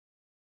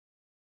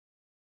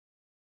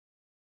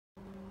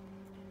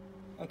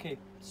Okay,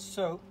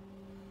 so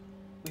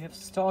we have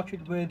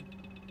started with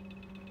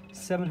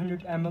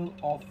 700 ml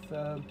of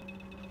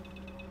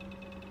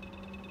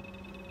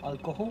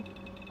alcohol,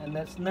 and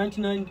that's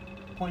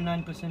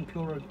 99.9%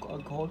 pure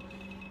alcohol.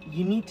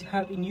 You need to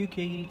have, in UK,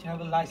 you need to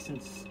have a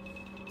license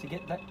to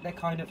get that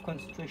kind of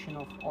concentration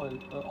of oil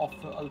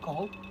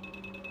alcohol.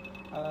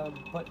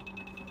 But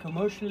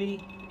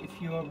commercially, if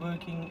you are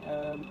working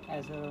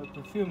as a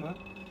perfumer,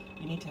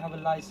 you need to have a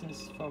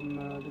license from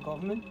the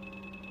government.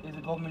 There's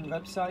a government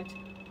website.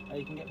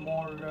 You can get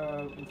more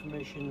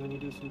information when you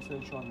do some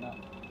search on that.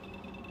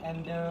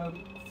 And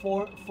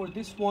for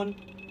this one,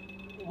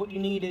 what you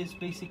need is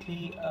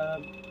basically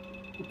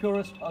the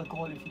purest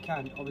alcohol if you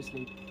can,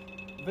 obviously.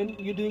 When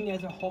you're doing it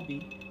as a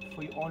hobby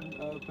for your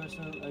own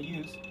personal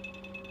use,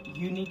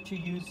 you need to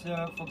use,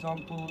 for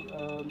example,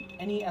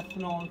 any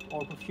ethanol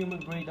or perfumer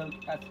grade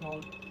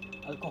ethanol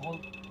alcohol.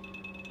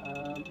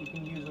 You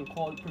can use or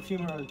call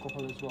perfumer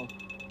alcohol as well.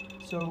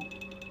 So,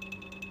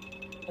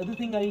 other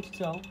thing I need to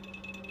tell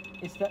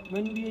is that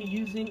when we are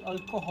using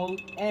alcohol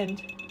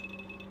and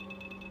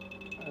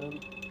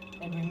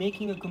we're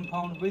making a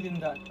compound within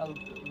the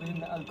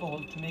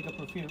alcohol to make a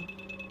perfume,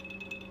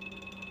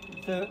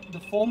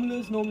 the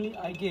formulas normally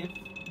I give,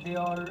 they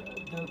are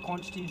the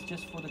quantities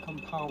just for the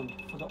compound,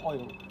 for the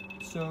oil.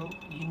 So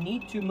you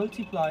need to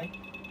multiply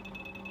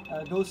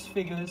those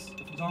figures.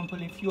 For example,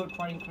 if you are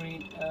trying to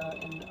create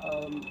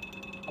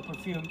a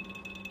perfume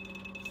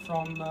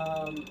from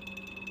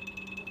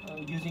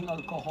using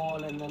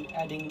alcohol and then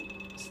adding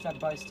step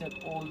by step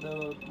all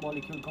the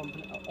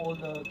all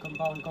the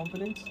compound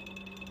components,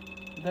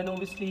 then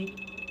obviously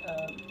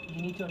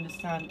you need to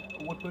understand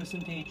what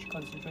percentage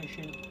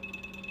concentration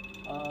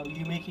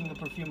you're making a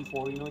perfume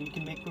for. You know, you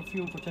can make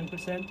perfume for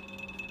 10%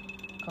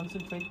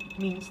 concentrate. It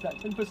means that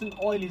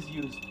 10% oil is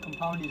used,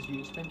 compound is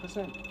used,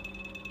 10%.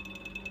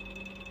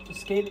 So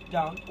scale it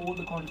down, all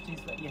the quantities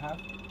that you have,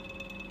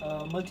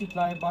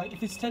 multiply by,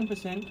 if it's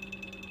 10%,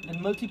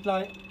 then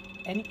multiply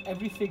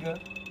every figure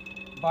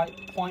by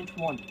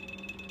 0.1.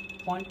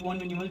 0.1,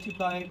 when you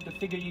multiply, the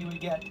figure you will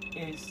get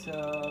is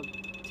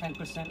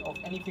 10% of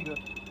any figure.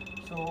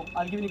 So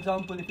I'll give an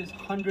example. If it's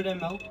 100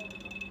 ml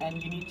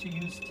and you need to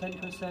use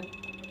 10%,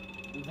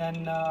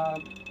 then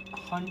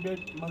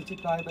 100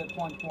 multiplied by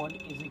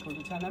 0.1 is equal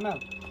to 10 ml.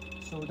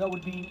 So that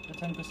would be the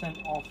 10%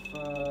 of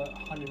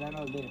 100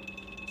 ml there.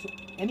 So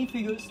any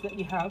figures that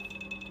you have,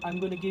 I'm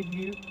going to give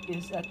you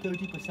is at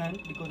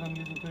 30% because I'm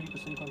using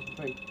 30%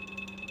 concentrate.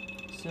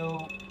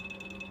 So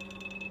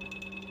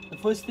the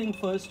first thing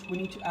first, we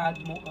need to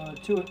add more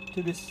to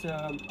this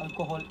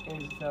alcohol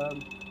is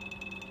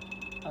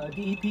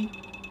DEP,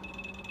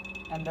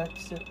 and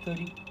that's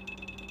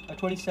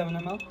 27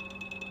 ml.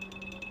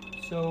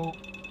 So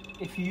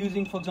if you're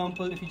using, for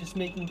example, if you're just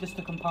making just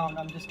a compound,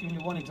 I'm just giving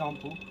you one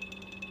example,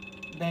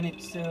 then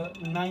it's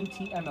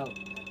 90 ml.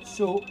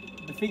 So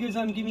the figures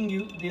I'm giving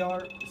you, they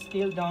are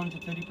scaled down to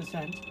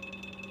 30%.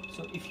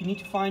 So if you need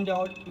to find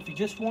out, if you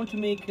just want to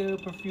make a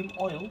perfume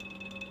oil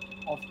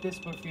of this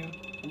perfume,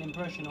 an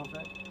impression of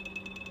it,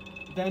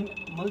 then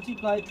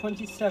multiply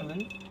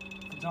 27,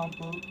 for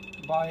example,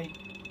 by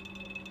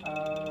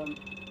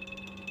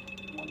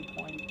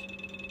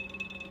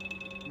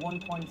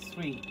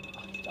 1.3.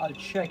 I'll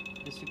check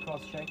just to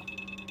cross check.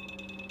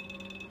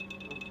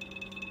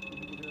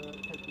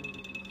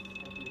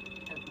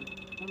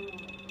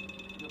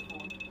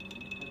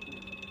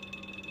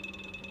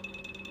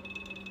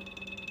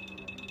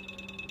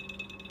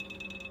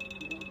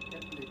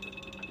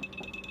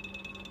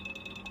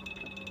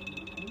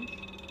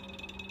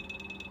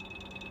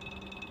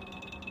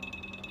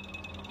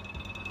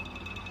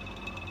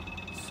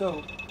 So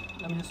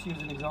let me just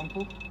use an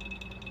example.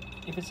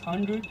 If it's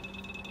 100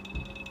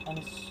 and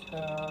it's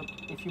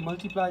if you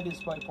multiply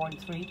this by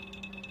 0.3,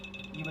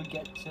 you will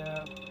get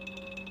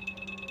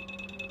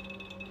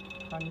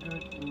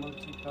 100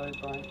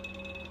 multiplied by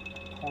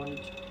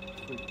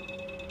 0.3.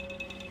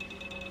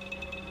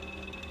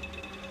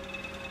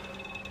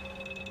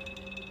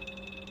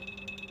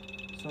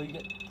 So you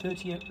get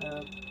 30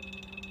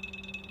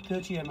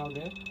 ml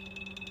there,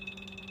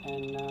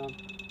 and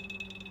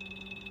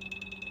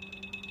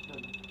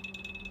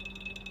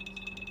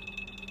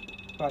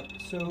right.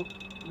 So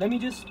let me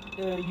just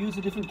use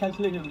a different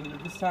calculator,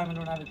 because this time I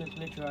don't have a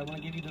calculator. I want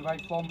to give you the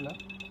right formula.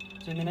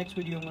 So in the next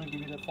video I'm going to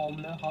give you the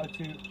formula, how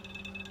to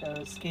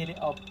scale it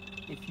up.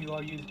 If you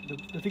are using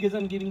the figures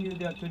I'm giving you,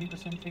 they are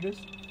 30% figures.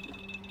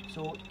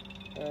 So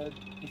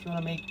if you want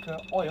to make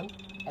oil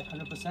at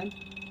 100%,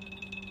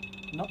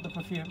 not the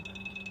perfume,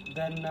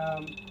 then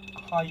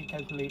how you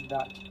calculate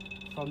that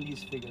from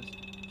these figures.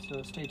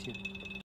 So stay tuned.